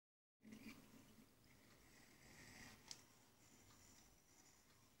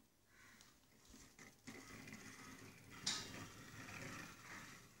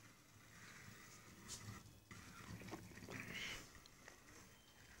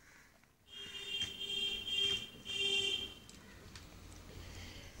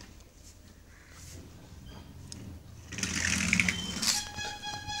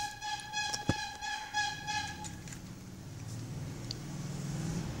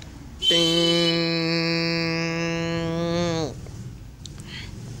Ding.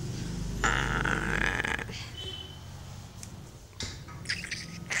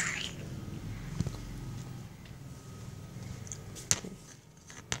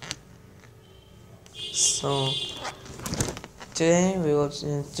 So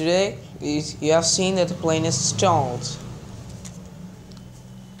you have seen that the plane is stalled.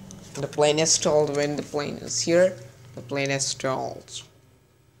 The plane is stalled when the plane is here. The plane is stalled.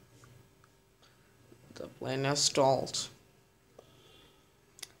 The plane is stalled.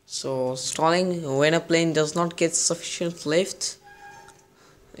 So stalling, when a plane does not get sufficient lift,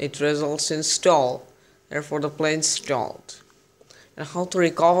 it results in stall. Therefore the plane stalled. And how to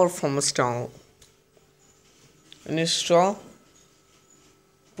recover from a stall? When you stall,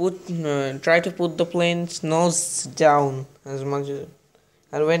 try to put the plane's nose down as much as,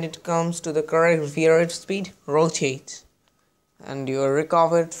 and when it comes to the correct VRF speed, rotate, and you are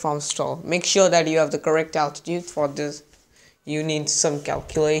recovered from stall. Make sure that you have the correct altitude. For this you need some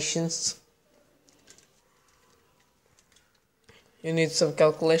calculations.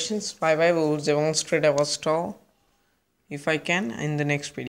 Bye bye. We will demonstrate our stall if I can in the next video.